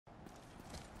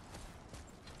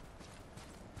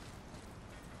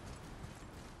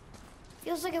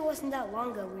Feels like it wasn't that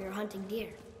long ago we were hunting deer.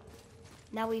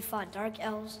 Now we fought dark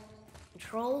elves, and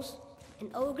trolls,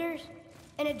 and ogres,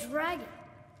 and a dragon.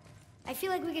 I feel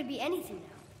like we could be anything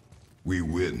now. We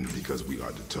win because we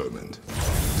are determined,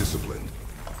 disciplined,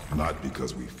 not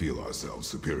because we feel ourselves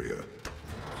superior.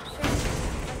 Sure.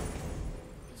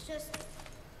 It's just,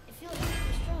 it feels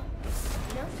super strong,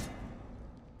 you know?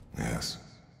 Yes,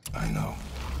 I know.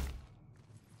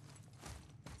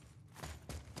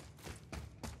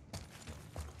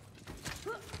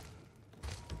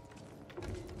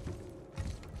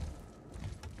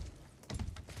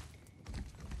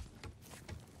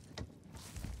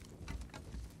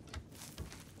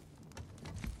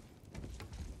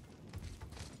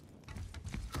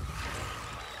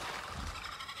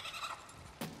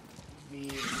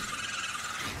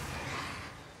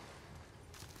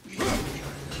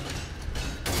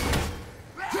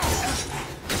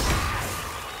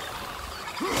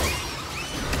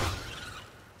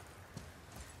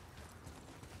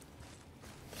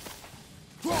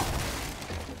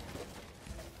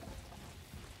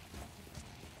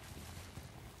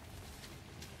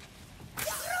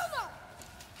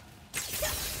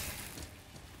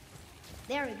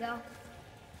 There we go.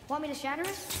 Want me to shatter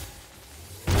it?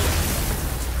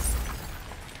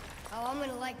 Oh, I'm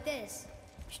gonna like this.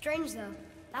 Strange though,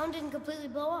 that one didn't completely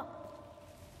blow up.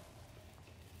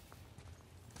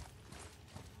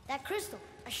 That crystal,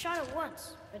 I shot it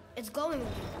once, but it's glowing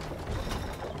again.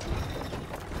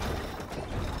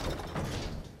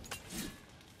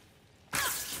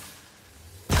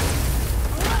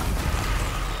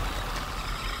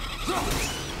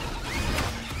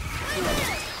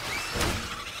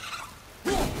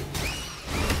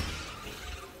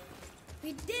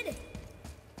 We did it!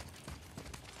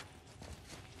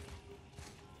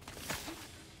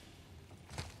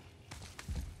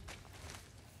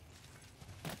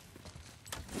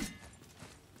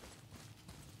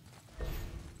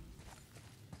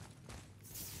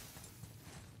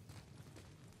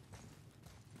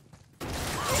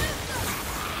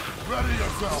 Ready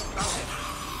yourself!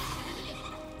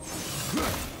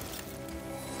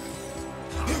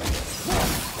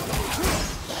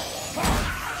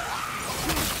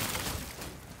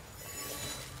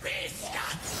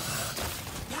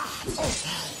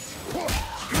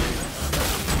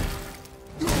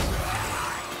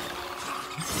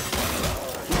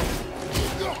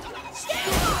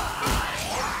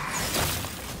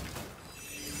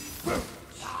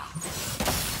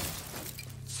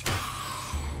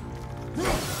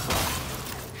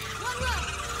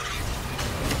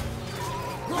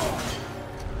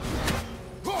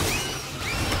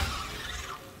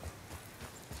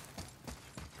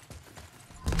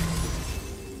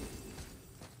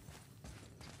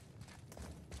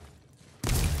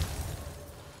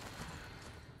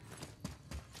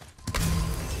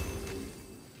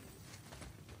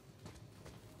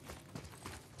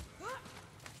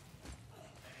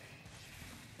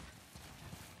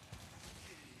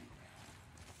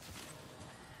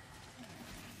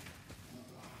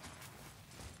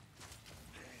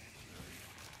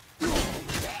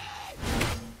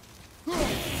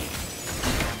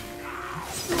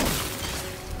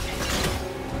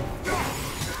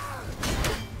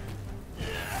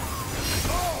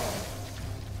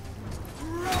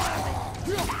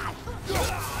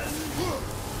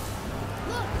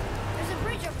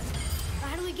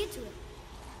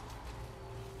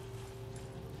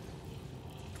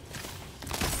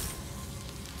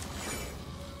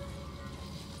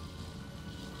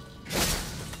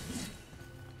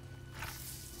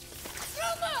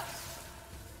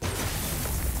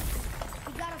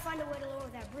 Find a way to lower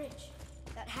that bridge.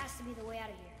 That has to be the way out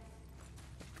of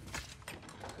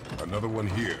here. Another one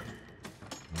here.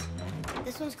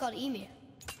 This one's called Mimir.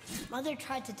 Mother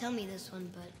tried to tell me this one,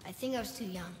 but I think I was too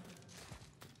young.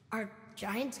 Are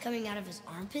giants coming out of his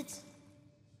armpits?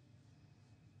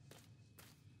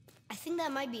 I think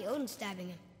that might be Odin stabbing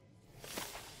him.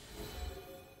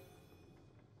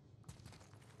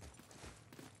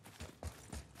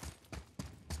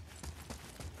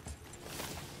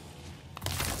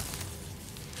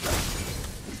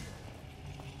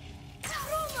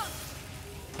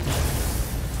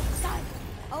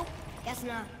 Guess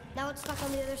not. Now it's stuck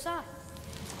on the other side.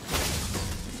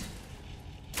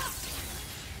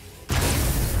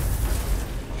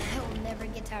 I will never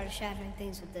get tired of shattering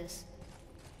things with this.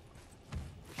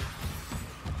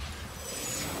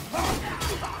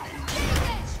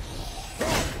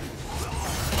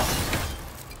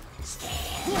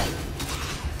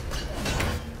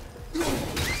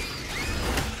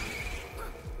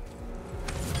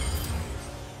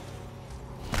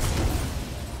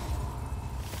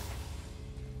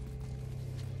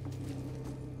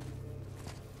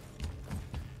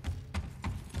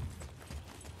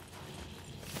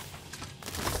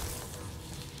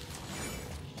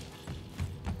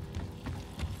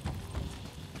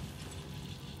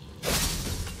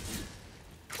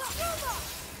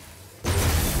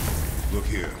 Look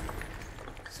here.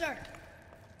 Sir.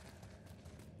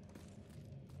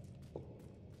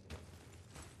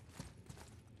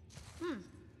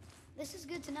 This is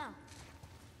good to know.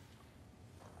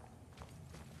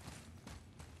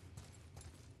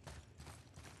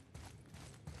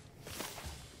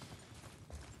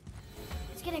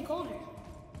 It's getting colder.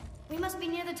 We must be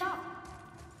near the top.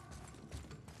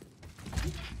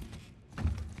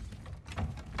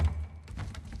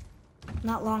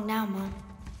 Not long now, Mom.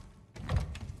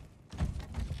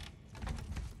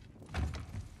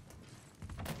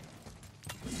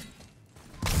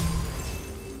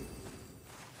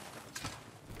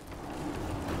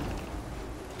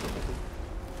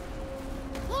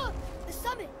 Look! The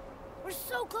summit! We're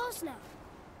so close now.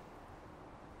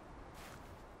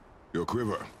 Your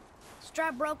quiver.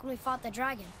 Strap broke when we fought the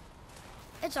dragon.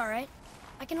 It's all right.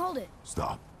 I can hold it.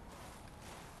 Stop.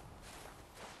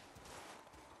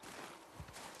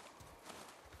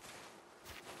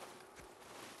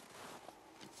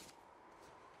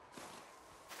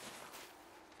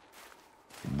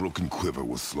 A broken quiver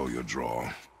will slow your draw.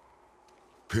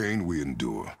 Pain we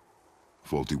endure.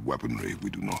 Faulty weaponry we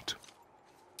do not.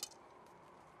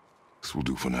 This will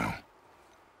do for now.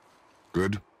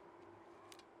 Good?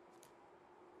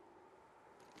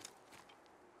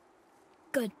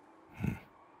 Good.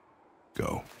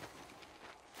 Go.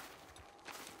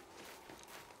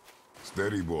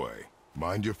 Steady, boy.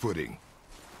 Mind your footing.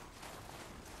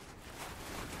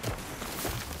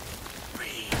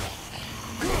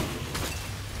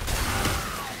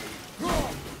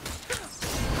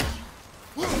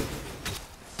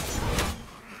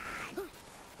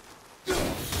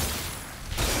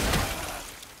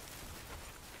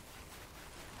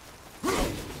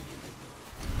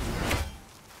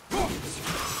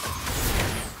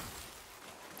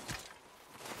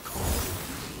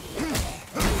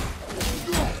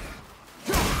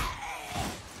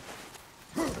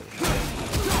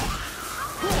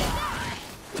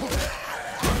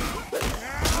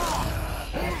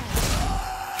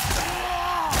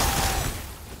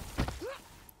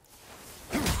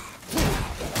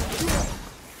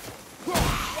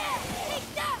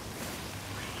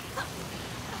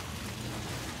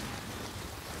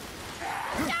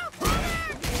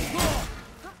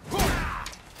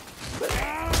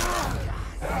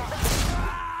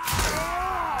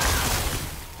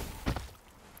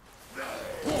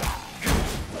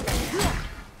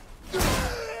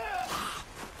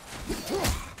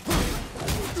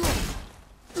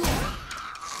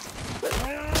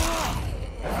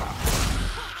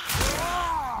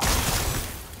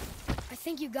 I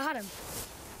think you got him.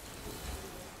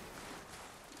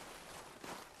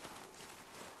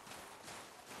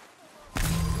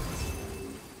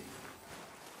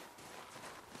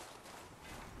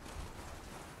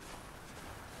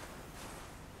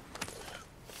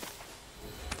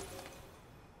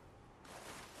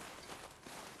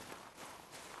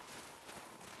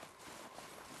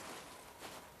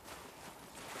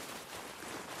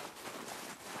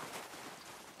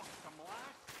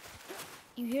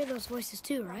 You hear those voices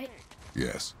too, right?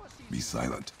 Yes. Be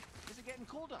silent. Is it getting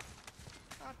colder?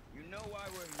 You know why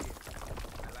we're here.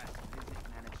 My last visit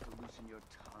managed to loosen your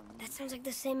tongue. That sounds like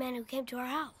the same man who came to our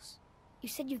house. You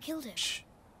said you killed him. Shh.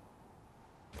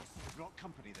 You brought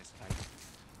company this time.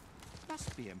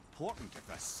 Must be important if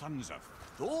the sons of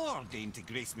Thor deign to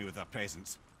grace me with their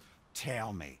presence.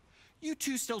 Tell me, you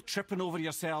two still tripping over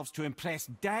yourselves to impress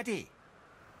Daddy?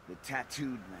 The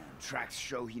tattooed man. Tracks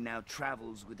show he now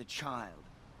travels with a child.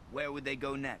 Where would they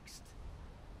go next?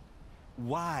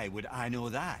 Why would I know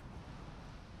that?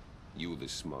 You're the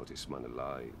smartest man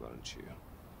alive, aren't you?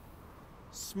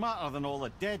 Smarter than all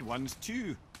the dead ones,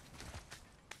 too.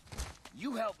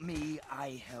 You help me,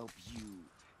 I help you.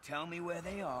 Tell me where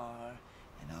they are,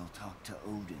 and I'll talk to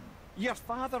Odin. Your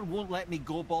father won't let me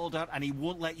go, Balder, and he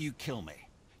won't let you kill me.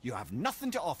 You have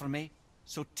nothing to offer me,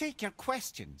 so take your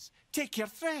questions, take your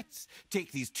threats,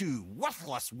 take these two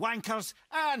worthless wankers,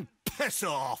 and piss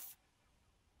off!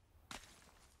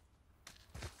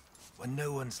 When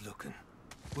no one's looking,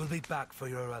 we'll be back for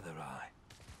your other eye.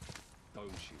 Don't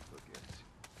you forget,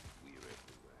 we're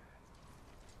everywhere.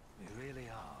 We really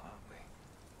are, aren't we?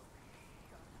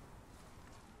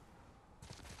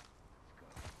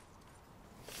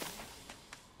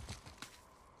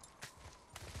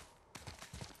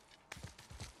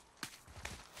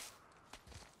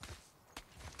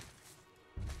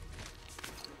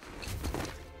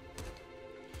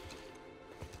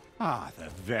 Ah, the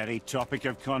very topic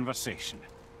of conversation.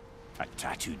 A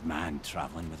tattooed man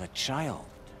traveling with a child.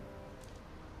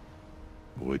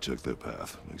 We check their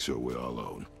path. Make sure we're all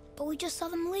alone. But we just saw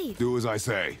them leave. Do as I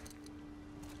say.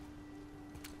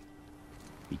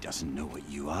 He doesn't know what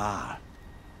you are.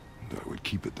 And I would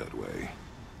keep it that way.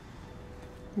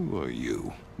 Who are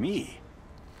you? Me?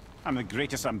 I'm the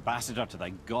greatest ambassador to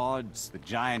the gods, the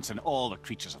giants, and all the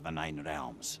creatures of the Nine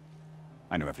Realms.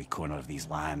 I know every corner of these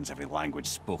lands, every language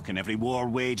spoken, every war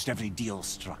waged, every deal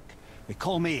struck. They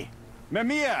call me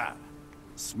Mimir,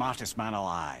 smartest man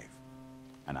alive.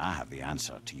 And I have the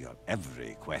answer to your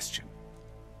every question.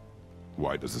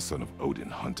 Why does the son of Odin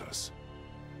hunt us?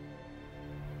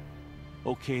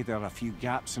 Okay, there are a few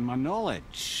gaps in my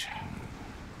knowledge.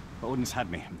 But Odin's had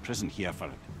me imprisoned here for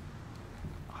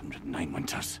 109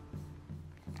 winters.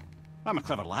 I'm a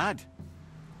clever lad.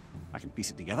 I can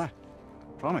piece it together.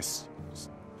 Promise.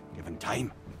 Just given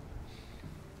time.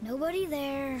 Nobody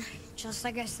there, just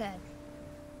like I said.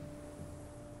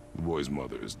 The boy's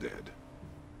mother is dead.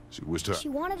 She wished her... She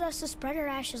wanted us to spread her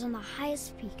ashes on the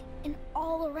highest peak in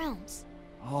all the realms.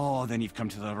 Oh, then you've come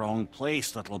to the wrong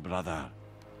place, little brother.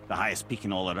 The highest peak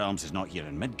in all the realms is not here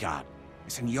in Midgard.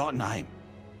 It's in Jotunheim,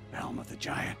 realm of the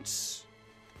giants.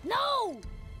 No!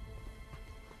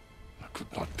 That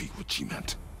could not be what she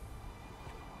meant.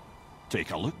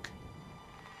 Take a look.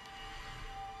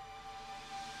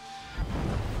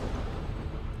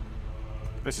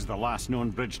 This is the last known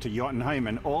bridge to Jotunheim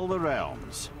in all the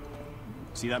realms.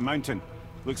 See that mountain?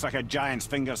 Looks like a giant's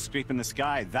finger scraping the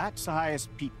sky. That's the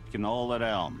highest peak in all the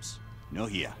realms. No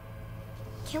here.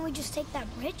 Can't we just take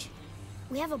that bridge?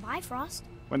 We have a Bifrost.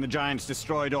 When the giants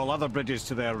destroyed all other bridges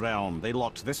to their realm, they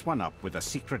locked this one up with a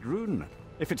secret rune.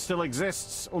 If it still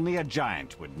exists, only a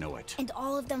giant would know it. And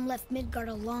all of them left Midgard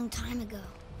a long time ago.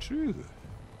 True.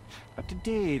 But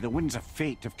today, the winds of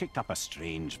fate have kicked up a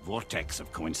strange vortex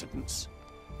of coincidence.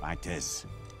 Fact is,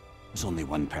 there's only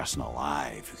one person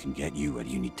alive who can get you where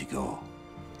you need to go.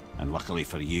 And luckily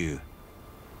for you,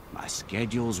 my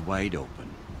schedule's wide open.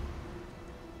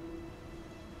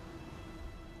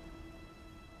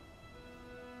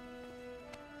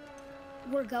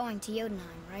 We're going to Jotunheim,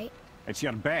 right? It's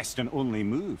your best and only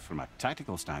move from a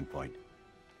tactical standpoint.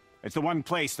 It's the one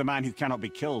place the man who cannot be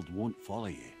killed won't follow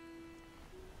you.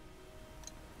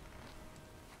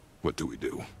 What do we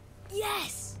do?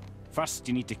 Yes! First,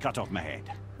 you need to cut off my head.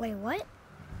 Wait, what?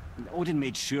 Odin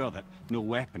made sure that no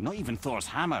weapon, not even Thor's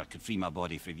hammer, could free my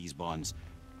body from these bonds.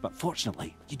 But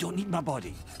fortunately, you don't need my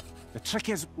body. The trick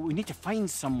is, we need to find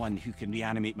someone who can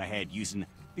reanimate my head using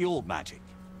the old magic.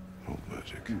 Old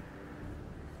magic.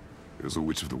 There's a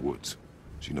witch of the woods.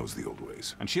 She knows the old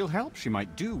ways. And she'll help, she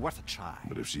might do, worth a try.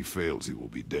 But if she fails, he will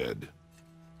be dead.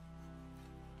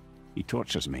 He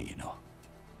tortures me, you know.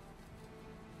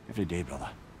 Every day, brother.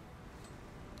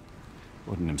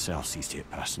 Odin himself sees to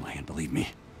it personally, and believe me,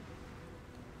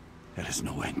 there is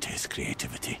no end to his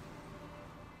creativity.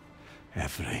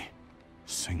 Every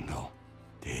single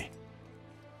day.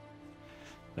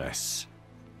 This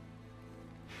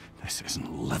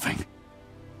isn't living.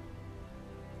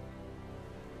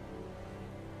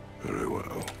 Very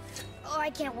well. Oh, I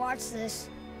can't watch this.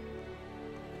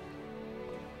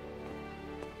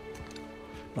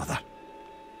 Brother,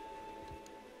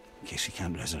 in case you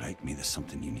can't resurrect me, there's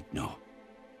something you need to know.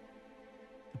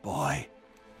 The boy,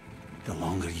 the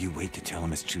longer you wait to tell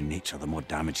him his true nature, the more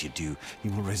damage you do. He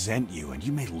will resent you, and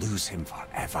you may lose him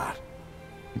forever.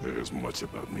 There's much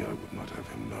about me I would not have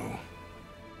him know.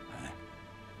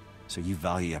 So you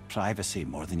value your privacy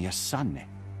more than your son, eh?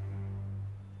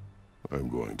 I'm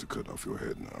going to cut off your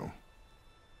head now.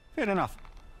 Fair enough.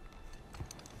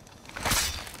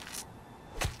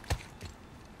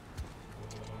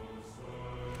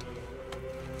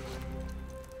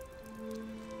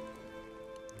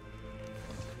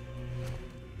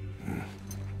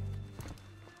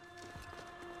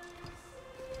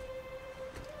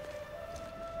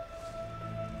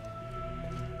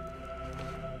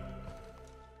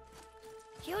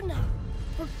 Yona!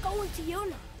 We're going to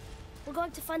Yona! We're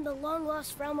going to find the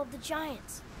long-lost realm of the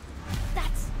giants.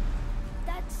 That's...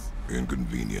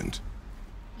 Inconvenient.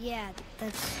 Yeah,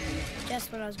 that's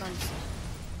just what I was going to say.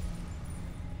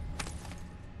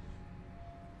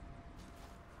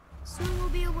 Soon we'll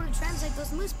be able to translate those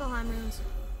Muspelheim runes.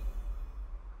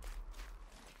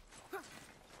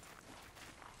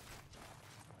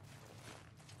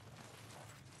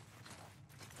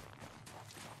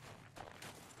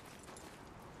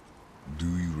 Do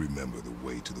you remember the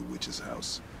way to the witch's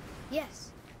house?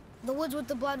 Yes. The woods with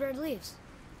the blood-red leaves.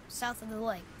 South of the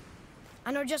lake.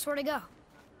 I know just where to go.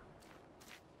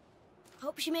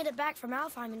 Hope she made it back from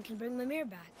Alfheim and can bring Mimir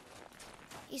back.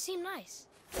 He seemed nice.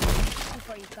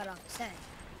 Before you cut off his head.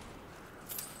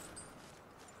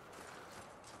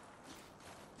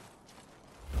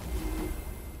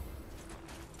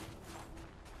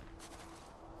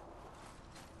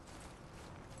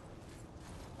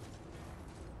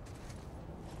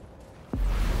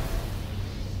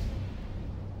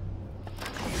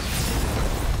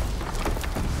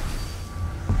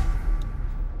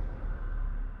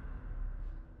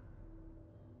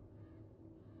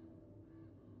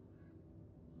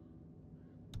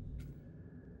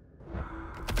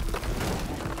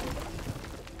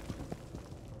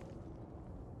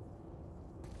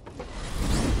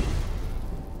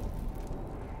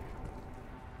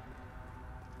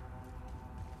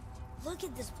 Look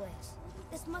at this place.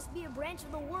 This must be a branch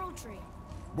of the World Tree.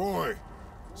 Boy,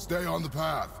 stay on the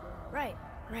path. Right,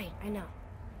 I know.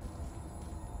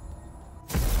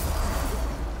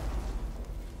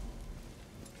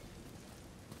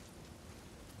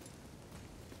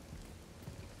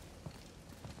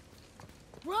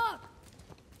 Rock!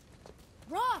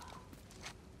 Rock!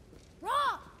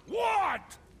 Rock!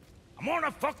 What? I'm on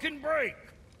a fucking break.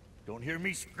 Don't hear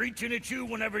me screeching at you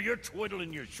whenever you're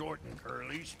twiddling your short and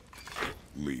curlies.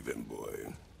 Leave him,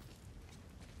 boy.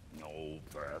 No,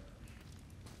 Pep.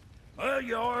 Well,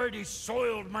 you already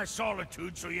soiled my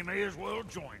solitude, so you may as well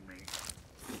join me.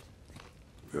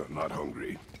 You're not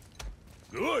hungry.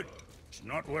 Good. It's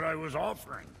not what I was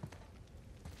offering.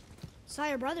 Saw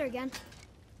your brother again.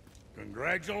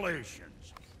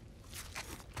 Congratulations.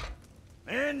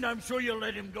 And I'm sure you'll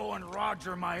let him go and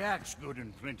roger my axe good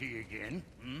and plenty again,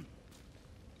 hmm?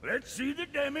 Let's see the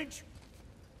damage.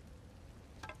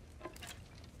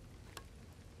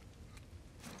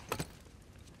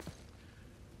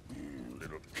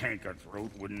 Little canker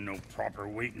throat wouldn't know proper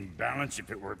weight and balance if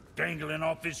it were dangling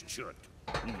off his chut.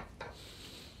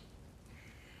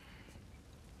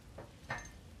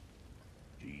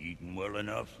 You eating well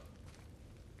enough?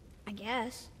 I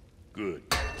guess. Good.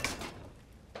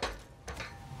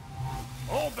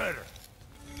 All better.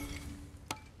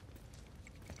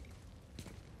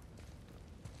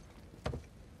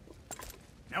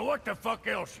 Now what the fuck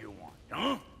else you want,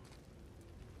 huh?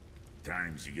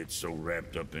 Times he gets so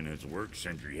wrapped up in his work,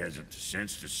 Sentry hasn't the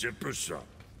sense to sip or sup.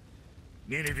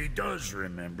 And if he does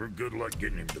remember, good luck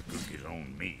getting him to cook his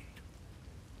own meat.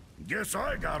 Guess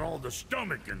I got all the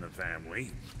stomach in the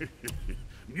family.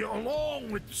 Along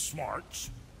with the smarts.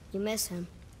 You miss him.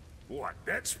 What,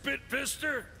 that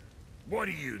spit-fister? What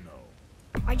do you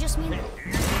know? I just mean... Do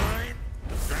you mind?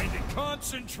 I'm trying to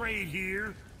concentrate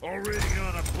here. Already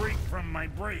on a break from my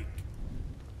break.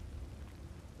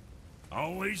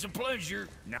 Always a pleasure.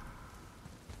 Now...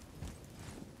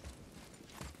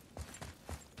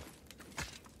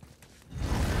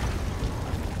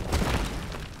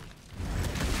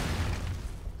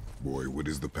 Boy, what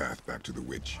is the path back to the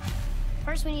witch?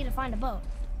 First we need to find a boat.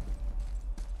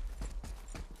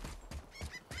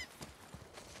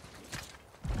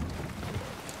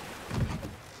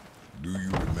 Do you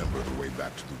remember the way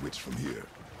back to the witch from here?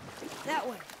 That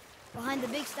way. Behind the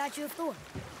big statue of Thor.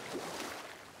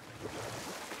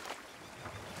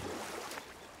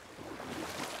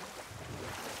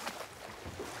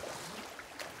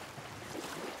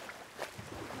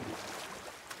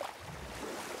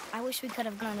 I wish we could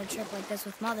have gone on a trip like this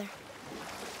with Mother.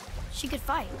 She could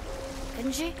fight,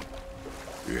 couldn't she?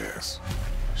 Yes,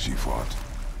 she fought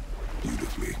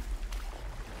beautifully.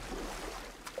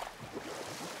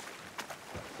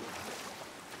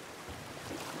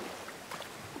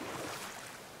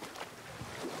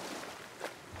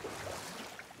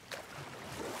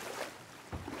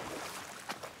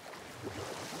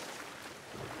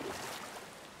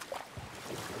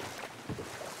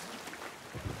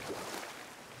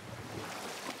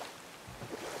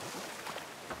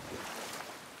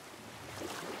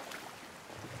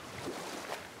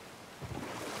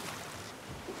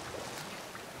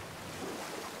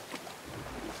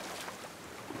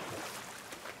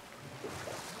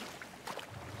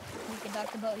 We could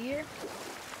dock the boat here.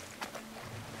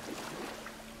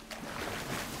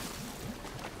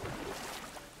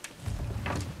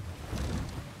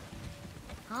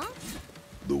 Huh?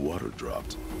 The water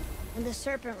dropped. And the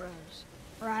serpent rose.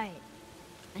 Right.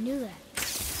 I knew that.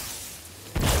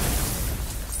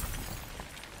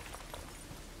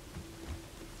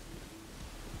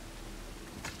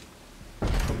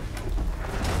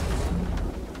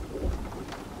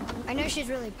 I know she's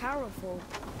really powerful,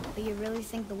 but you really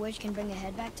think the witch can bring a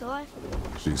head back to life?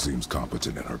 She seems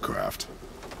competent in her craft,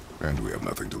 and we have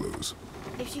nothing to lose.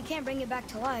 If she can't bring it back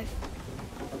to life,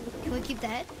 can we keep the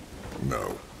head?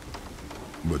 No.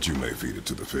 But you may feed it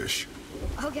to the fish.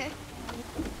 Okay.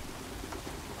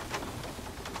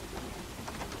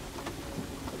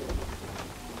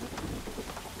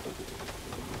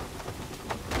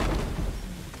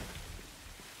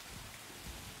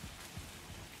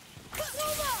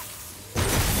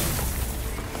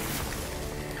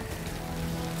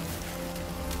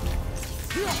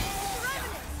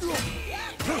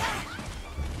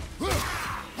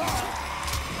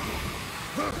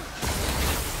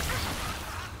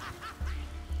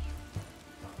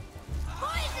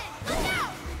 Poison!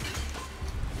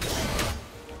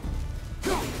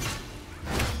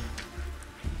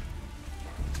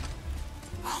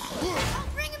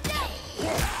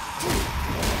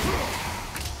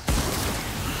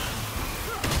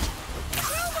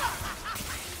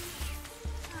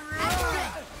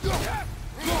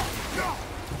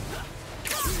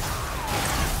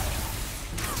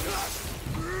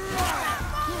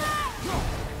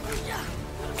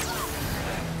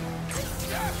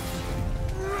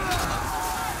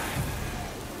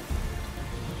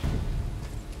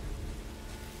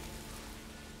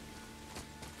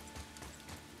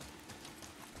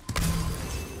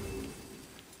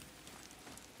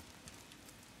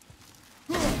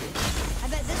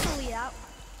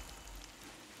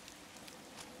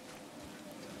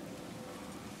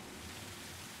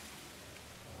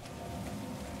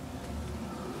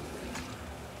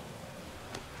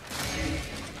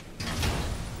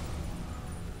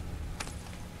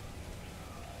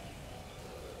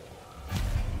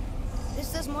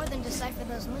 more than decipher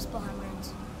those Muspelheim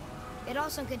runes. It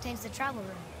also contains the travel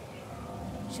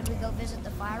rune. Should we go visit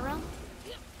the Fire Realm?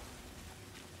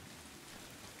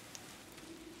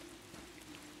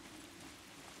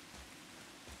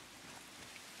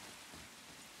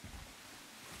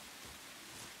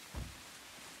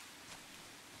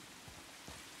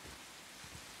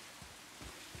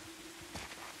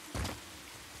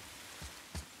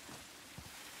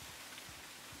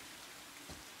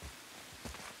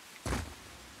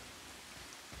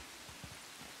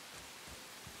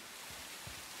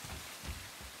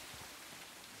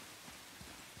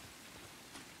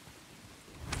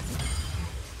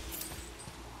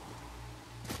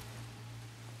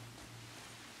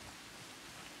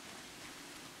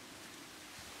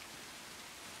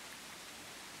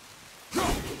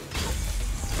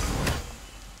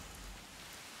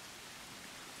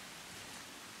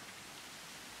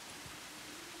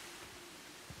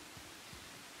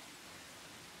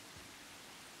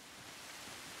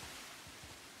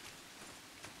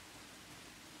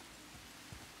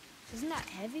 Isn't that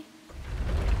heavy?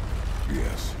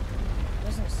 Yes.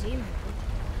 Doesn't seem heavy.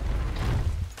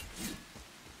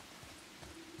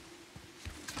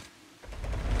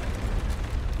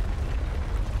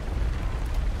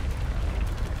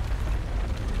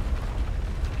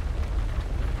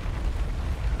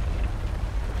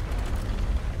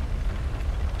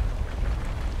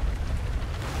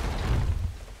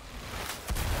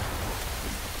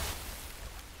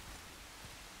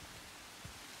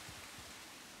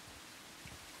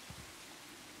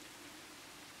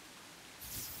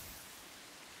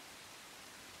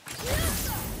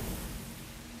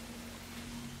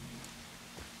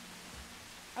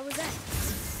 How was that?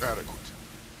 Adequate.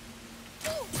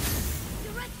 Oh!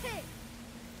 Direct hit!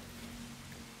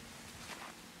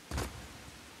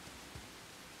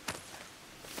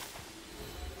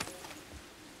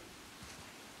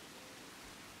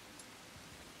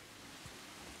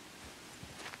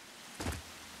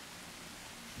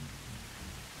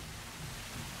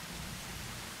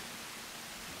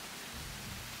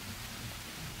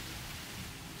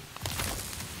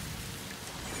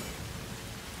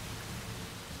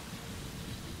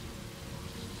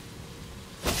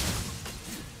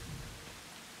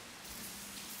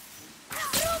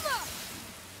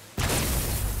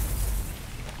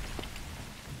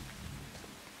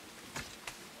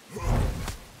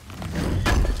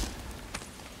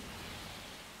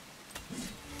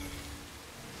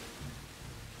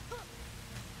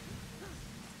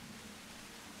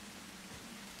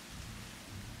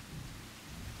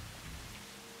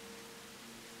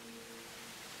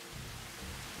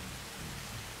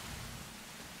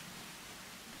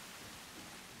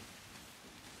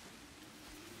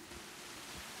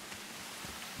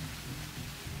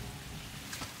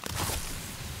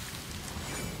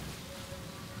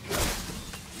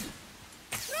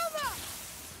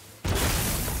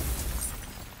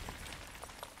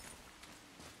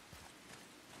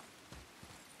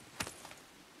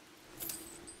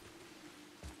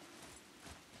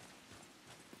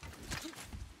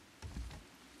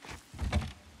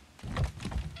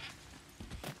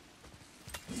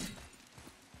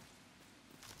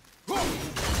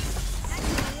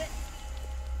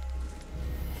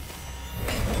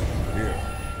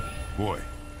 Boy.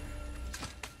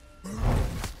 Hey,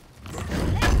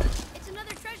 it's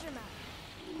another treasure map.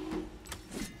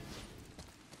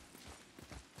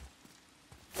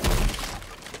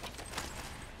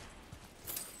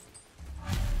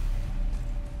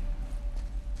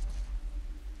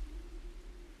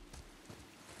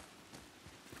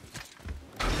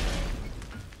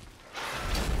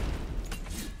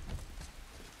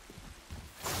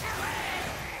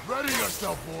 Ready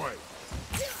yourself, boy.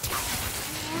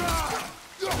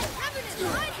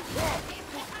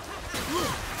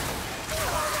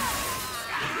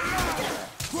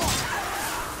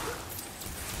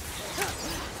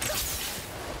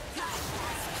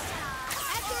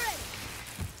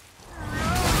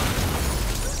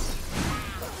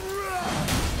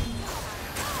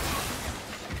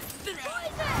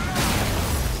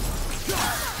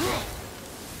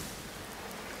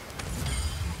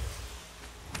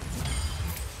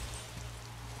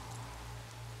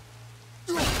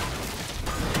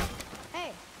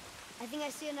 Hey, I think I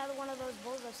see another one of those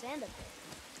bowls of sand up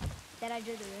there. That I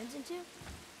drew the runes into?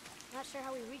 Not sure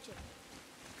how we reach it.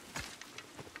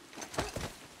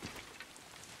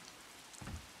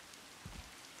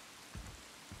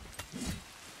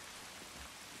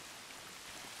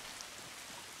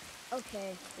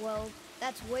 Okay, well,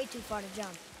 that's way too far to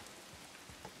jump.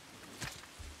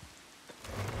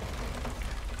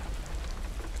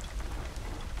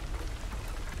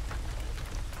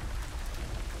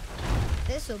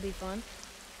 This'll be fun.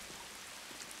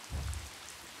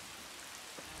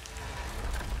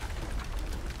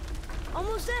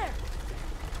 Almost there.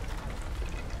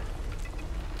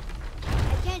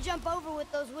 I can't jump over with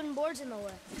those wooden boards in the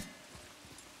way.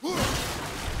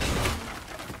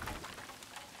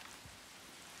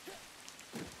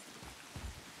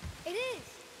 It is!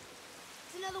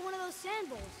 It's another one of those sand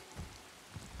bowls.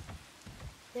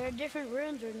 There are different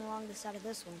runes written along the side of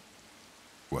this one.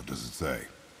 What does it say?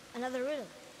 Another riddle.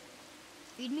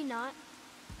 Feed me not,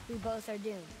 we both are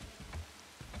doomed.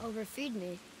 Overfeed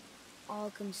me, all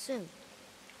consumed.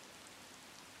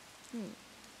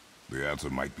 The answer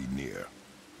might be near,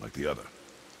 like the other.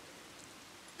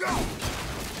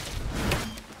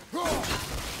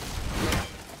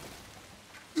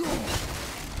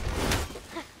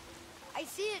 I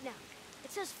see it now.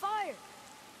 It says fire.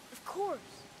 Of course.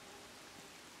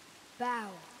 Bow.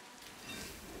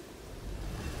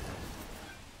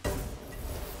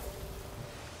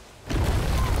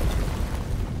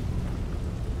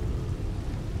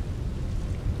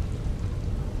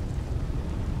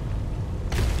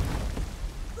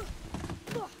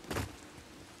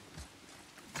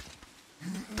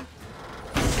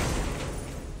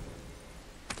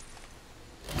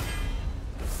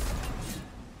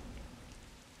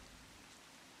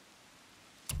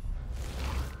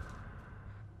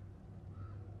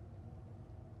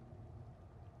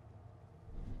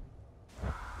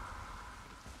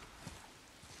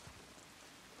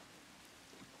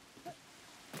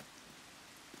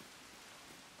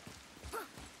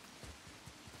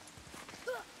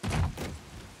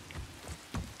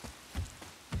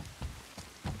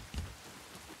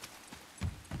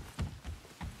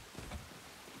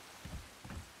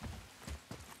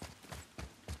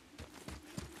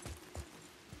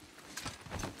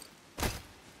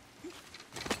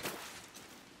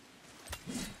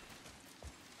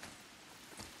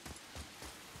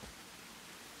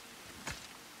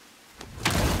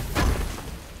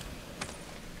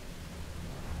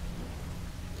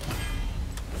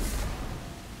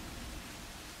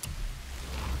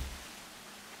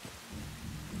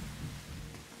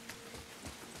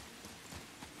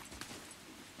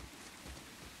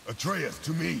 Atreus,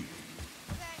 to me!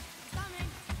 Okay, coming.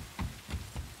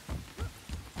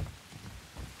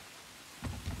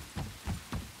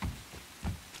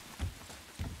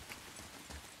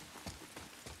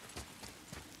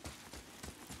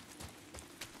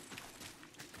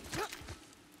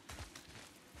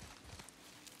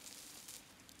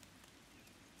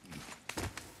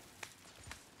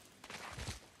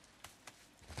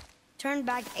 Turn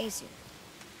back to Aesir.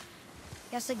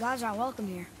 Guess the gods are welcome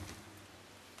here.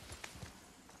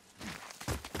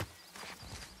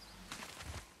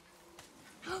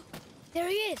 There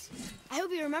he is! I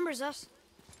hope he remembers us.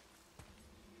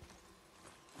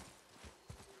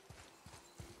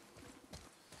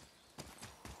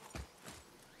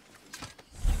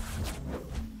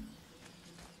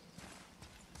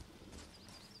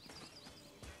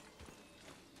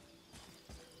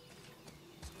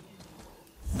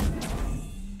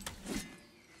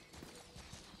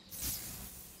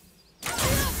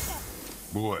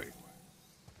 Boy.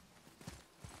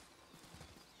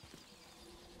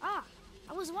 Ah,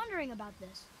 I was wondering about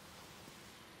this.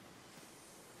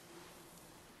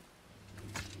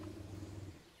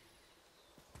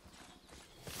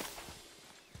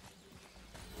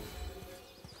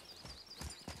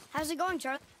 How's it going,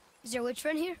 Charlie? Is your witch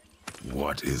friend here?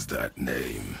 What is that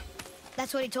name?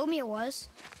 That's what he told me it was.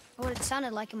 Or what it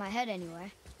sounded like in my head,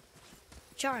 anyway.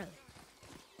 Charlie.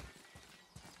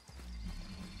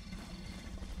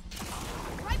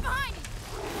 Right behind you!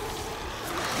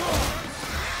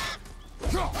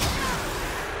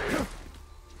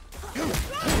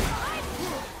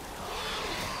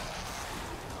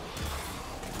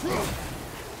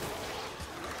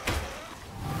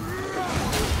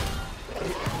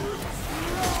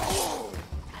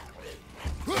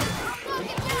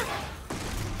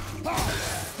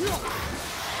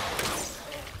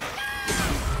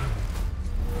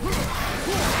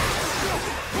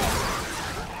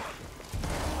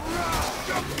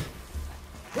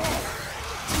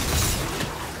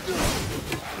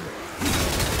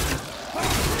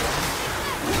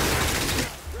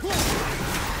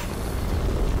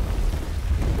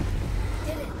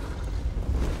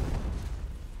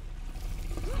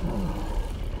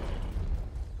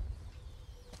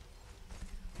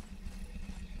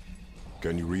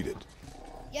 Can you read it?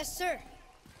 Yes, sir.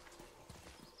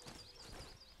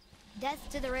 Death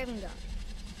to the Raven God,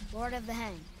 Lord of the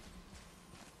Hanged.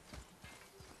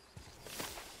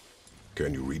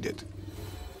 Can you read it?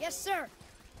 Yes, sir.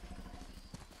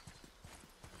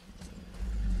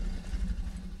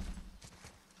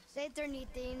 Saith their neat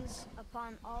things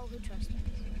upon all who trust them.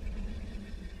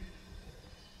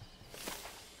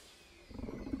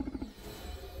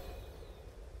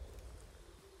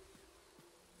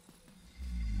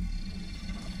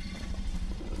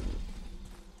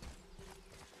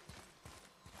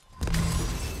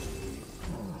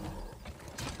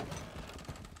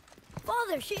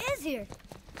 Father, she is here.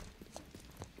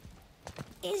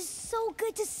 It is so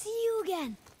good to see you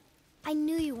again. I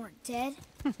knew you weren't dead.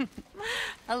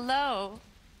 Hello.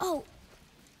 Oh,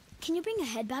 can you bring a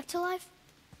head back to life?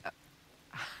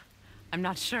 I'm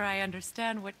not sure I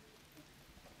understand what...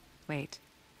 Wait.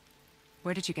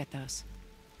 Where did you get those?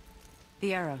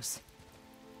 The arrows.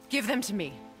 Give them to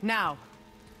me, now.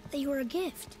 They were a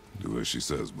gift. Do as she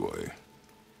says, boy.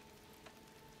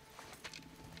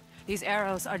 These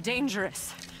arrows are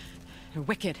dangerous. They're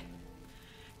wicked.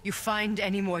 You find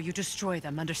any more, you destroy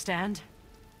them, understand?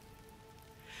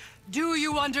 Do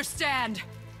you understand?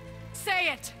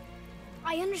 Say it!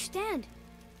 I understand.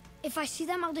 If I see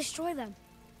them, I'll destroy them.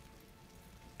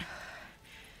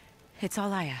 It's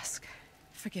all I ask.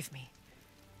 Forgive me.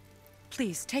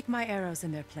 Please, take my arrows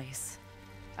in their place.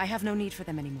 I have no need for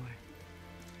them anymore.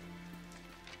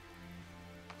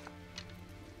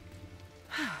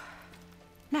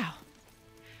 Now,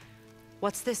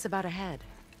 what's this about a head?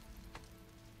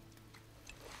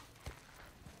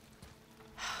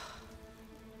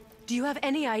 Do you have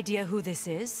any idea who this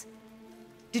is?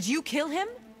 Did you kill him?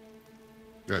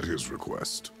 At his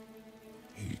request.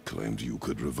 He claimed you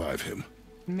could revive him.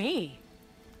 Me?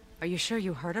 Are you sure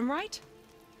you heard him right?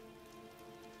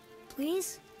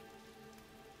 Please?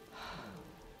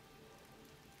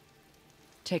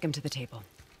 Take him to the table.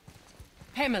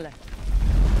 Pamela.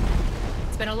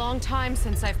 It's been a long time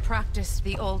since I've practiced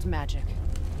the old magic.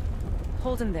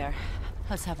 Hold him there.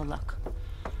 Let's have a look.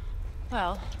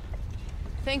 Well,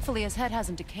 thankfully his head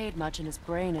hasn't decayed much and his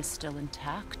brain is still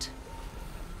intact.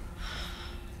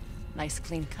 Nice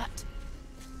clean cut.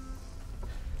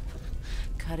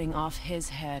 Cutting off his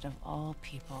head of all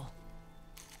people.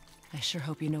 I sure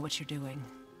hope you know what you're doing.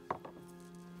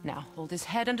 Now, hold his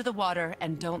head under the water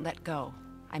and don't let go.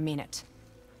 I mean it.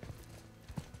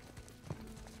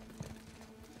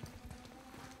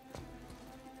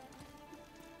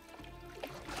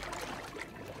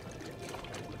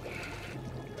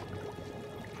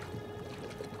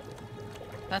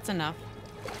 That's enough.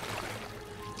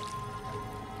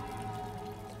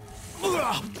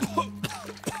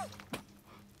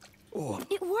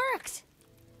 It worked!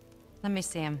 Let me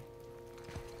see him.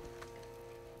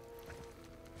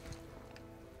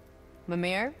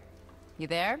 Mimir? You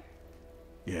there?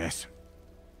 Yes.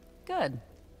 Good.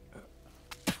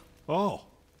 Oh.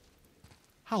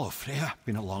 Hello, Freya.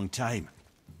 Been a long time.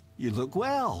 You look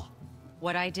well.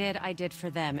 What I did for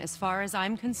them. As far as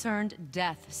I'm concerned,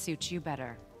 death suits you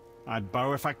better. I'd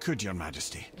bow if I could, Your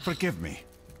Majesty. Forgive me.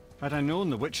 Had I known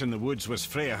the witch in the woods was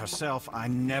Freya herself, I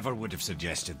never would have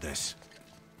suggested this.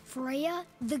 Freya?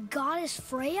 The goddess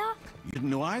Freya? You didn't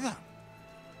know either?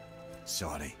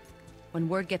 Sorry. When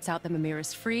word gets out that Mimir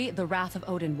is free, the wrath of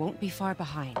Odin won't be far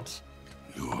behind.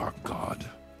 You are God.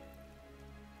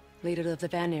 Leader of the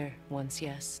Vanir, once,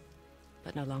 yes.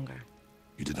 But no longer.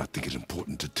 You did not think it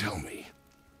important to tell me.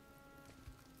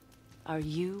 Are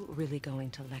you really going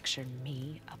to lecture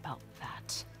me about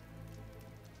that?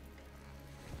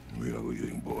 We are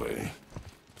leaving, boy.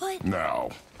 But...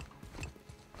 Now.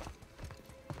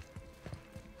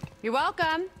 You're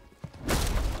welcome!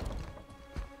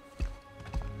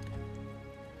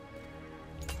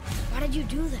 Why did you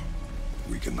do that?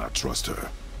 We cannot trust her.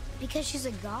 Because she's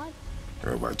a god?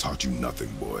 Have I taught you nothing,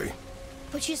 boy?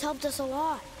 But she's helped us a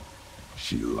lot.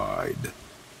 She lied.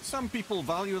 Some people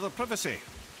value their privacy.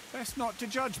 Best not to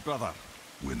judge, brother.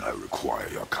 When I require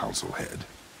your council head,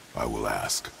 I will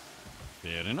ask.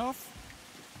 Fair enough.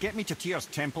 Get me to Tyr's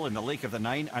temple in the Lake of the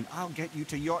Nine, and I'll get you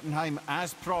to Jotunheim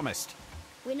as promised.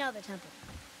 We know the temple.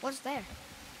 What's there?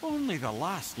 Only the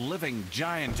last living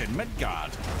giant in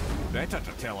Midgard. Better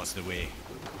to tell us the way.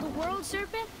 The world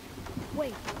serpent?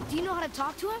 Wait, do you know how to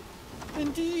talk to him?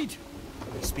 Indeed.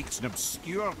 He speaks an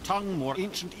obscure tongue more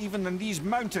ancient even than these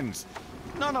mountains.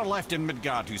 None are left in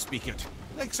Midgard who speak it.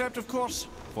 Except, of course,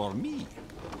 for me.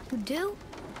 You do?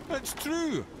 It's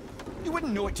true. You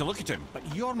wouldn't know it to look at him, but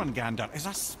Jormungandr is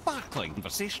a sparkling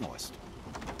conversationalist.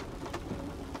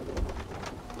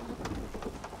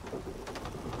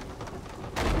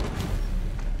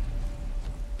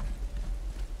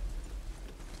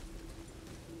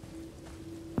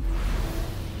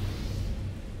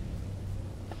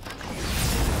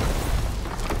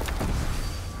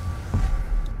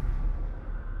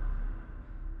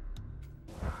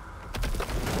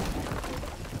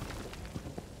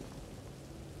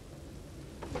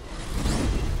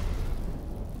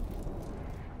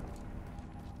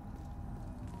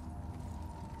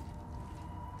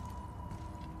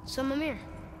 So, Mimir,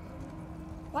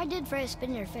 why did Freya spit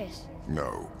in your face?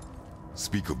 No.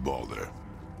 Speak of Baldur.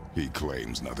 He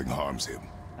claims nothing harms him.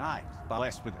 Aye,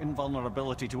 blessed with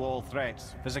invulnerability to all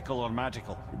threats, physical or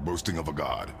magical. Boasting of a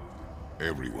god.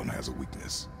 Everyone has a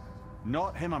weakness.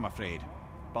 Not him, I'm afraid.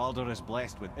 Baldur is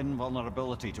blessed with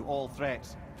invulnerability to all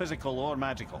threats, physical or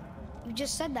magical. You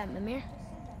just said that, Mimir.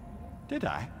 Did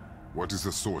I? What is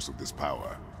the source of this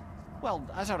power? Well,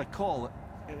 as I recall,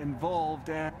 it involved,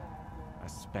 a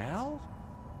spell?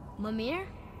 Mimir?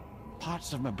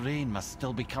 Parts of my brain must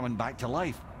still be coming back to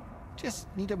life. Just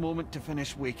need a moment to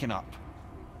finish waking up.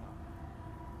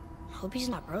 Hope he's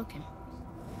not broken.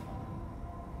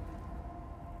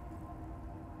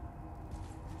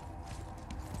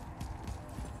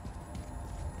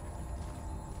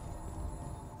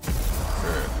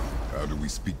 Ed, how do we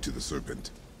speak to the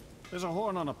serpent? There's a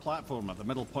horn on a platform at the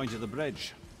middle point of the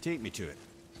bridge. Take me to it.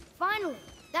 Finally!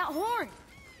 That horn!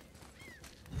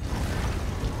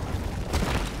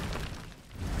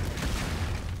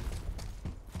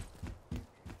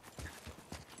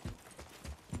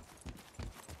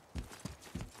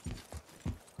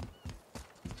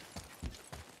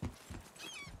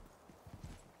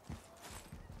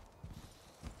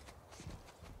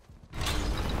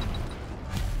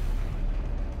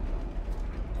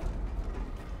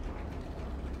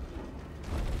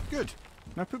 Good.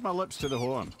 Now put my lips to the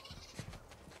horn.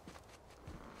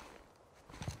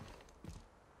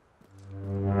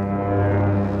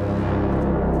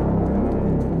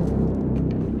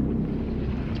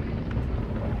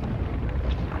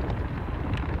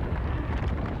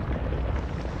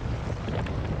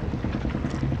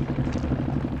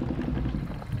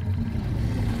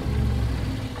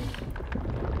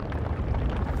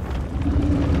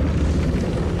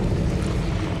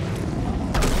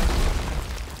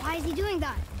 Why is he doing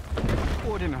that?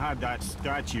 Odin had that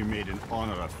statue made in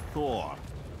honor of Thor.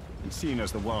 And seeing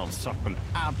as the world serpent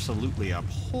absolutely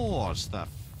abhors the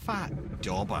fat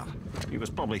dauber, he was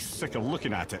probably sick of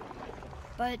looking at it.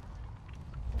 But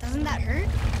doesn't that hurt?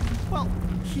 Well,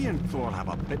 he and Thor have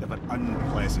a bit of an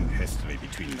unpleasant history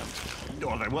between them.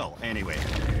 Or they will, anyway.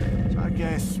 So I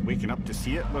guess waking up to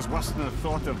see it was worse than the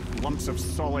thought of lumps of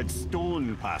solid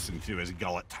stone passing through his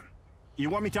gullet. You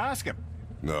want me to ask him?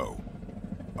 No.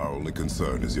 Our only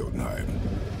concern is Jotunheim.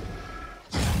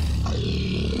 All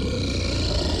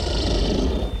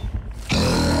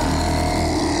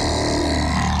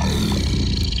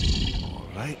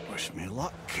right, wish me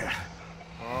luck.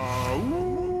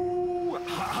 Ooh,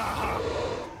 ha, ha, ha.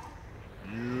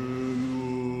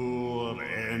 You're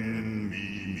in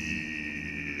Mimir.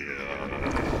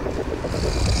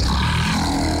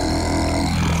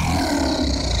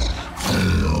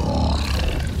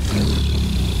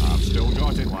 I've still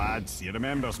got it, lads. He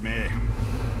remembers me.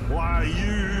 Why,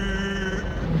 you...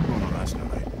 Oh, no, that's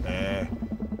not right.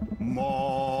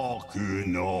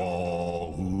 Mokuno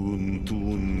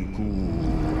huntun kun.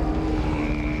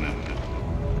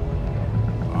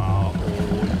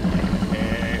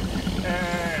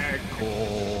 Eko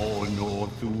no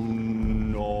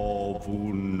thuno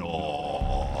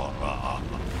funora.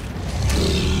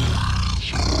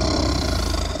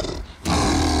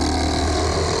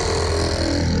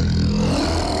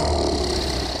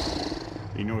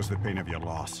 He knows the pain of your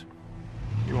loss.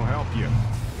 He will help you.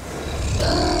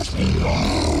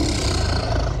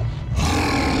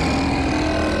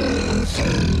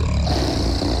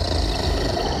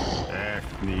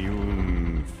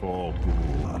 Efniun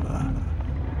Fogur.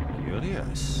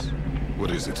 Curious. What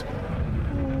is it?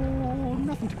 Oh,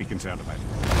 nothing to be concerned about.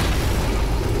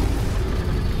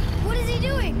 What is he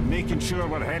doing? Making sure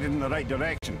we're headed in the right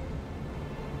direction.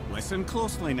 Listen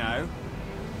closely now.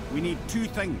 We need two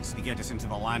things to get us into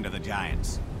the land of the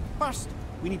giants. First,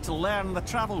 we need to learn the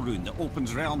travel rune that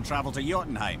opens realm travel to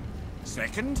Jotunheim.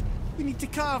 Second, we need to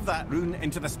carve that rune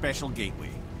into the special gateway.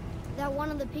 That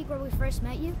one on the peak where we first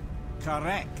met you?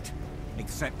 Correct.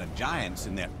 Except the giants,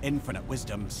 in their infinite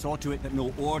wisdom, saw to it that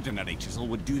no ordinary chisel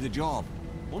would do the job.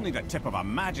 Only the tip of a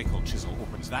magical chisel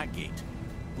opens that gate.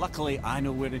 Luckily, I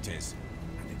know where it is,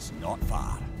 and it's not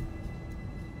far.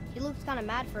 He looked kind of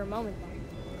mad for a moment there.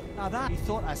 Now that, you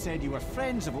thought I said you were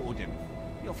friends of Odin.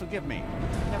 You'll forgive me.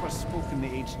 I've never spoken the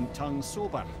ancient tongue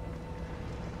sober.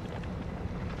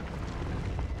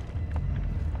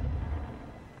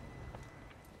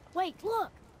 Wait,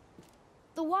 look!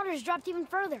 The water's dropped even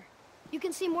further. You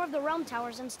can see more of the realm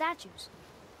towers and statues.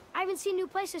 I even see new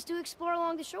places to explore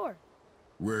along the shore.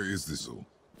 Where is this?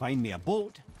 Find me a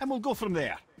boat, and we'll go from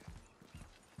there.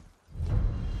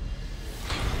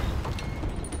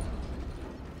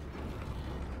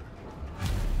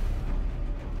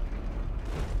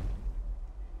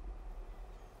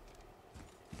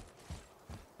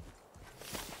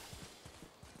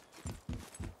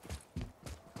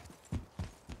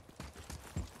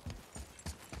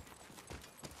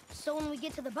 So when we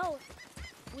get to the boat,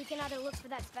 we can either look for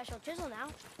that special chisel now,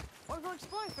 or go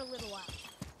exploring for a little while.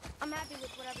 I'm happy with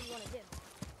whatever you want to do.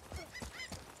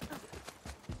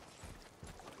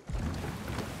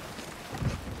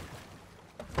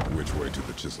 Which way to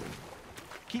the chisel?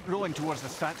 Keep rowing towards the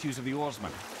statues of the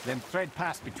oarsmen, then thread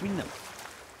past between them.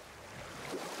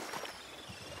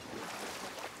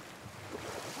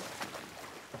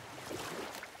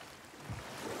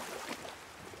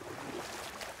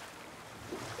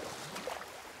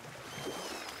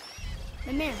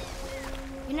 Mimir,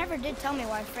 you never did tell me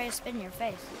why Freya spit in your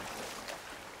face.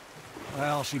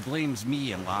 Well, she blames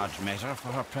me in large measure for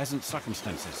her present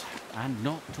circumstances, and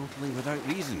not totally without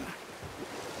reason.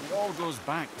 It all goes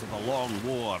back to the long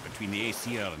war between the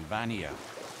Aesir and Vanir.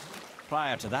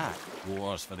 Prior to that,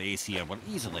 wars for the Aesir were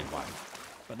easily won,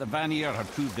 but the Vanir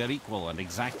had proved their equal and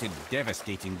exacted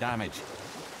devastating damage.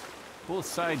 Both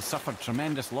sides suffered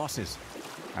tremendous losses,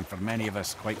 and for many of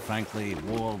us, quite frankly,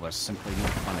 war was simply no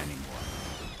fun anymore,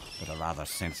 but a rather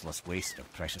senseless waste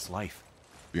of precious life.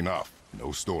 Enough.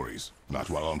 No stories. Not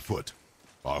while on foot.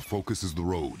 Our focus is the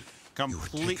road.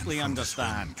 Completely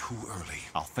understand. Too early.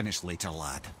 I'll finish later,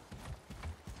 lad.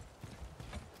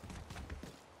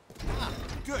 Ah,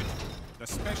 good. The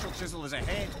special chisel is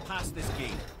ahead past this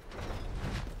gate.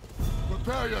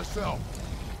 Prepare yourself!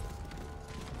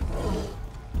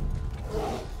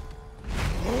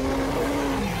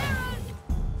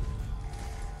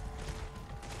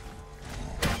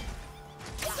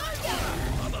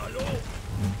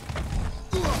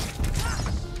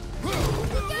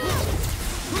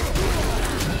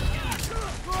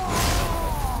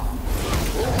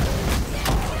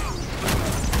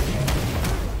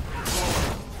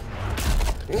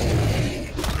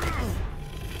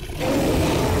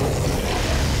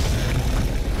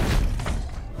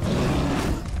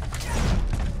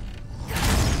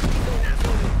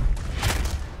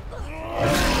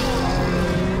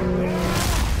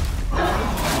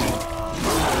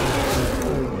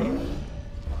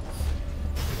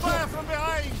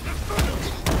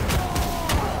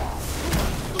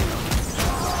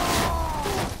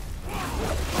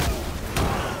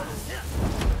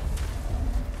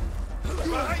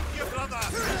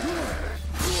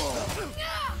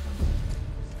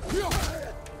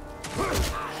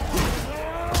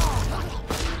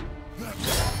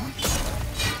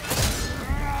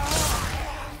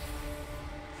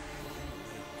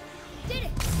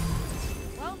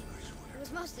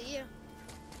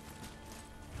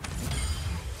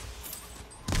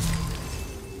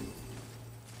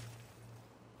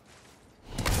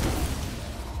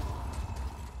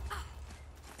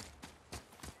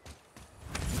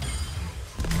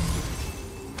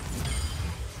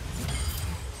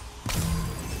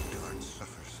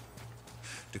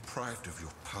 Deprived of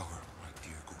your power, my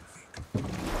dear Gunvik.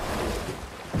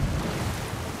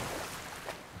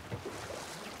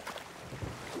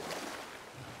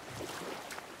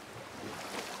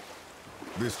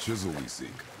 This chisel we seek,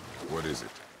 what is it?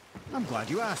 I'm glad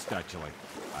you asked, actually.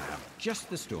 I have just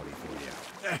the story for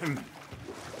you.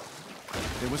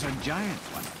 There was a giant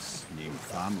once named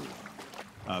Mimir.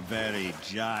 A very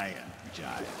giant,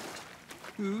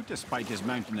 who, despite his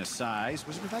mountainous size,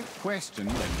 was without question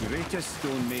the greatest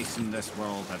stonemason this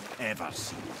world had ever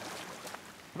seen.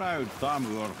 Proud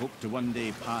Mimir hoped to one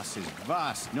day pass his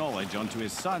vast knowledge onto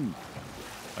his son.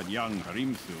 But young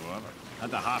Mimir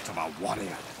had the heart of a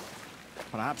warrior.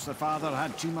 Perhaps the father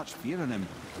had too much fear in him,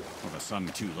 or the son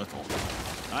too little.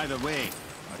 Either way,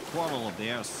 a quarrel of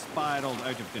theirs spiraled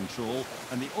out of control,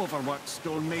 and the overworked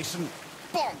stonemason,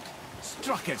 bonk,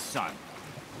 struck his son.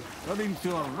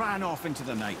 Mimir ran off into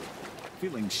the night.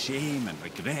 Feeling shame and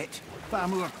regret,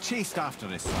 Mimir chased after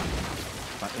his son,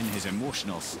 but in his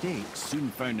emotional state soon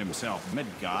found himself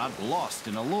Midgard, lost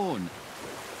and alone.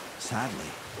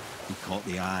 Sadly, he caught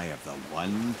the eye of the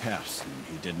one person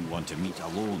he didn't want to meet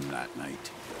alone that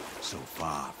night, so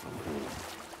far from home.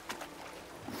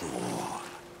 Thor.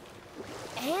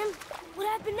 And what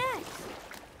happened next?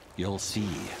 You'll see.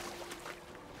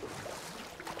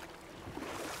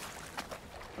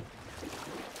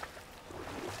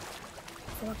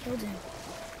 Thor killed him.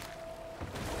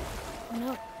 Oh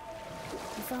no.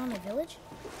 He fell in the village?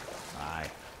 Aye.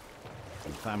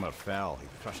 When Mimir fell, he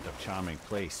crushed a charming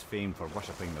place famed for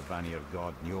worshipping the Vanir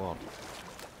god Njord.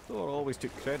 Thor always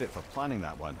took credit for planning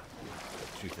that one.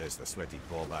 The truth is, the sweaty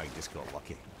ballbag just got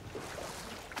lucky.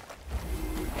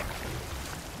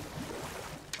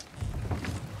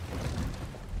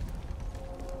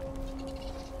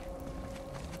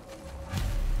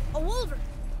 A wolverine!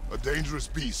 A dangerous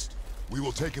beast. We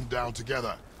will take him down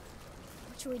together.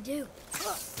 What should we do?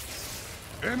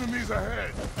 Enemies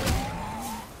ahead!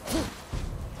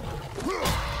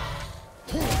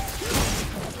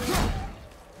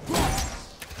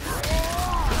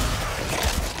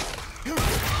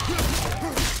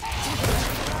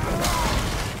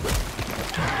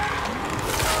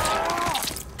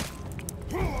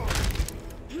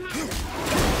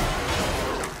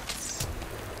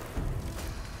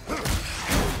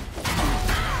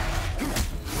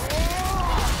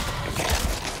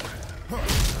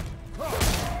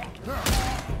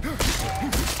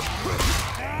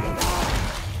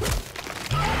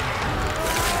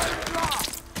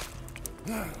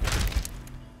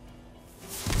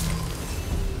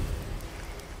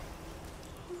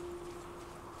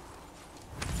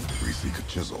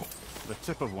 chisel. The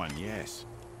tip of one, yes.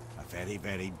 A very,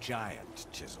 very giant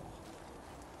chisel.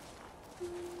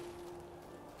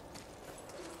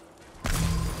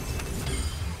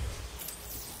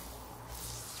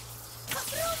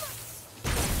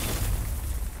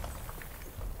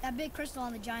 That big crystal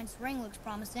on the giant's ring looks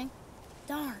promising.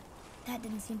 Darn, that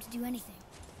didn't seem to do anything.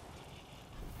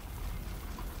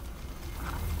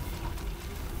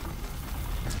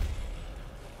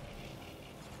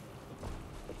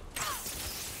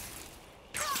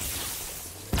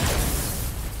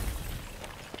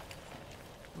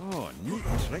 Oh, neat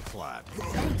trick, lad.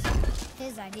 Thanks.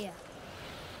 His idea.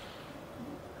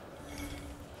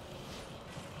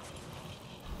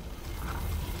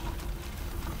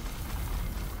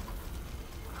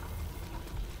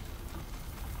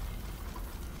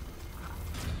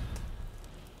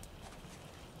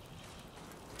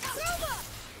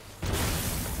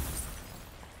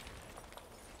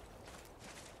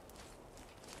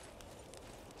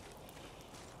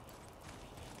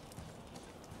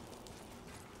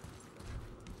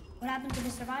 What happened to the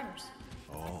survivors?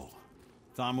 Oh,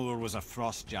 Thamur was a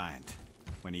frost giant.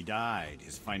 When he died,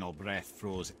 his final breath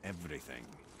froze everything.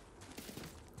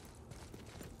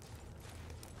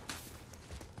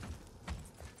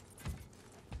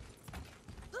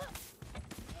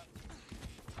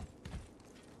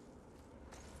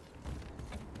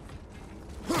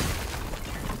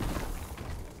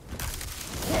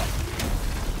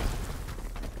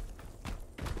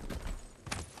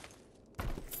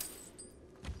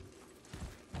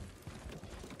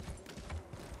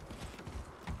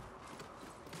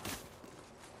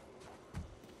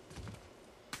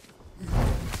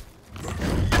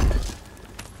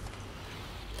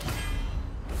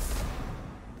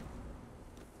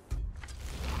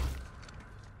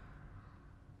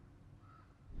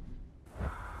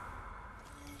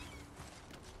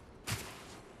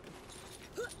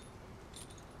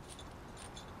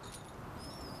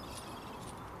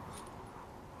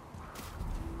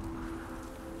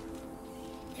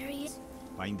 There he is.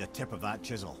 Find the tip of that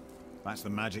chisel. That's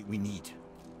the magic we need.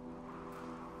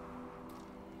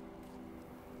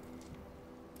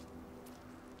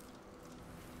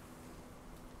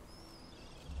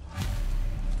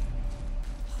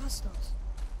 Hostiles.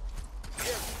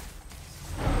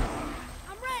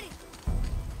 I'm ready.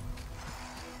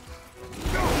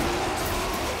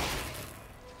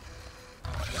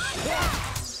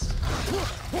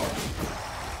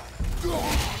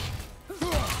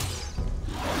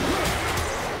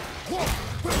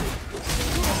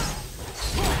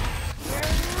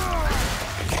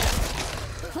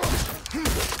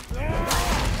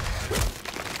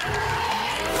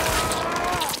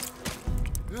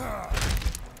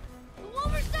 The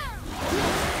wolver's down.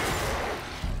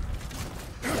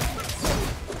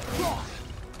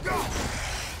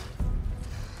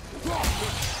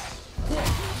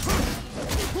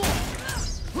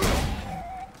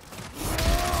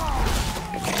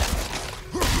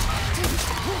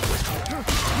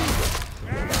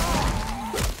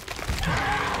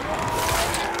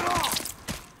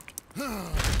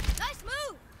 Nice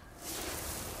move.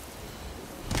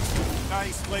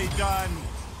 Nicely done.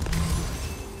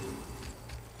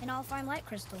 An all-fine light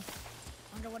crystal.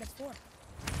 Wonder what it's for.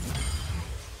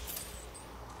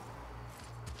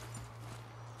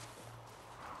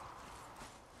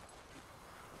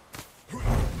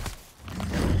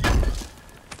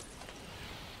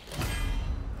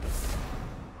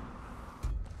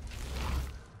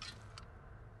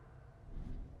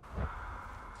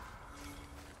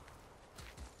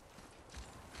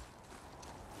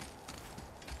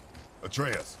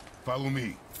 Atreus, follow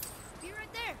me. Be right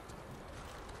there.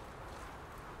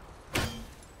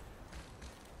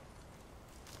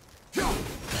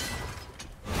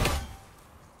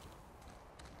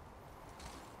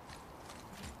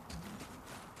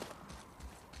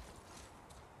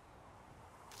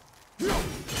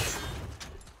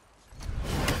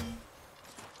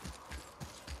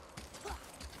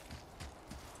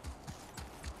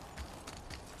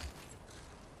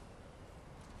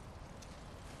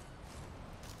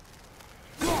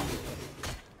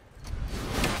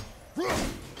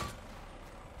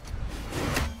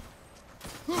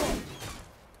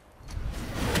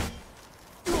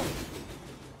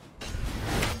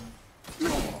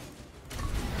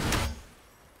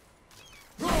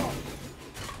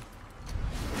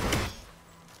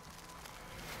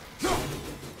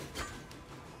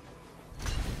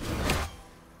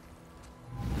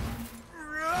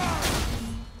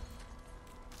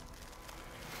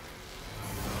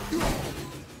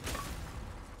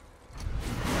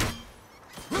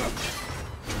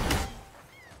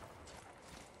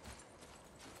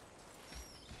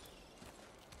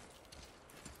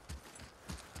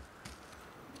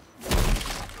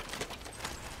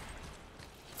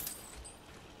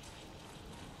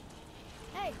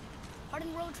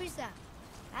 using road tree sap.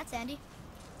 That's handy.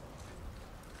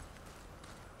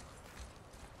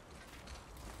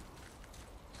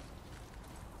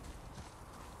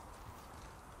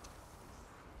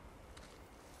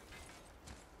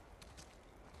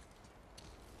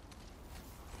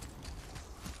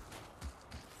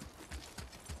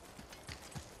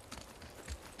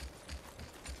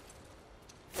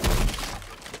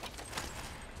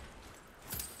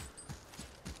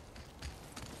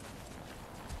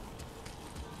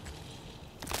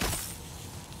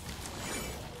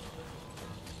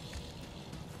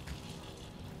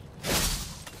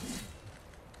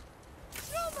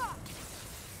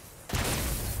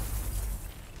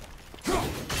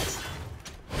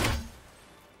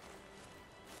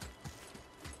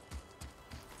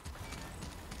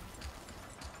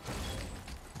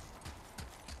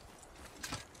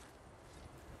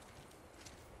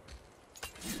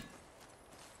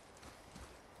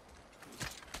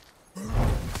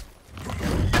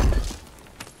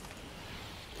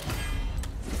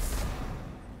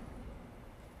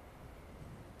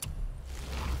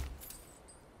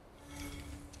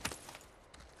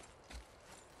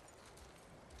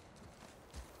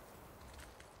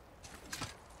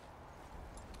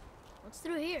 What's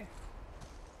through here?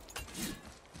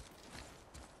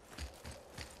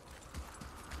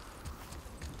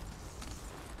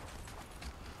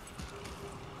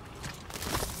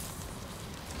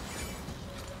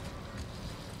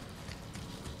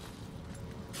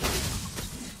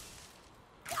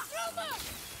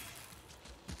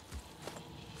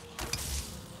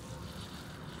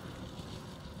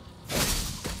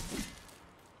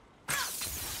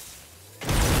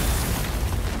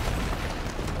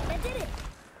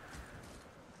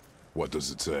 What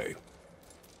does it say?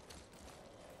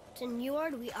 To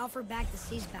Njord, we offer back the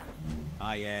seas bound.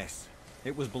 Ah, yes.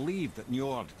 It was believed that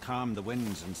Njord calmed the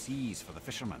winds and seas for the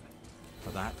fishermen.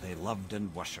 For that, they loved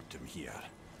and worshipped him here.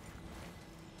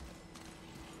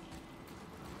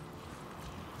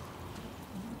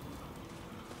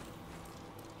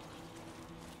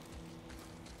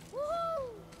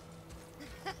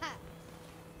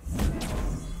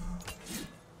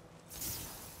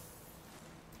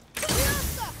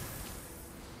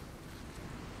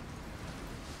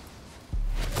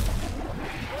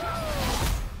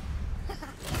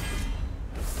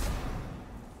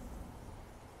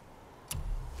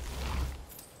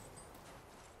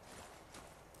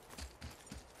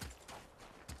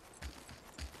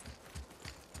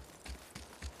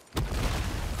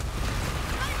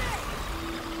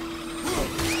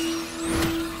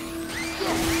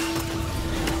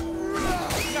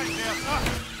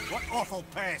 What awful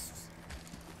pests!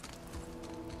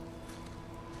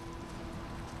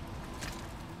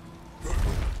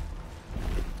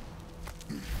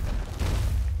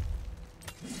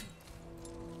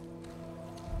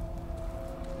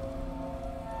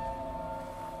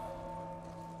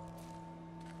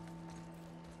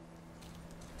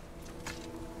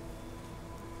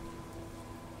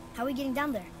 How are we getting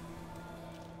down there?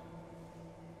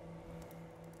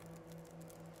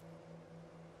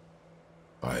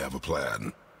 I have a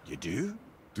plan. You do?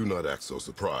 Do not act so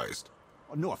surprised.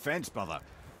 Oh, no offense, brother,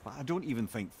 but I don't even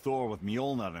think Thor with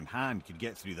Mjolnir in hand could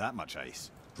get through that much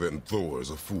ice. Then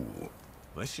Thor's a fool.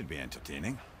 This should be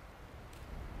entertaining.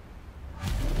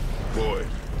 Boy,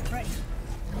 Right.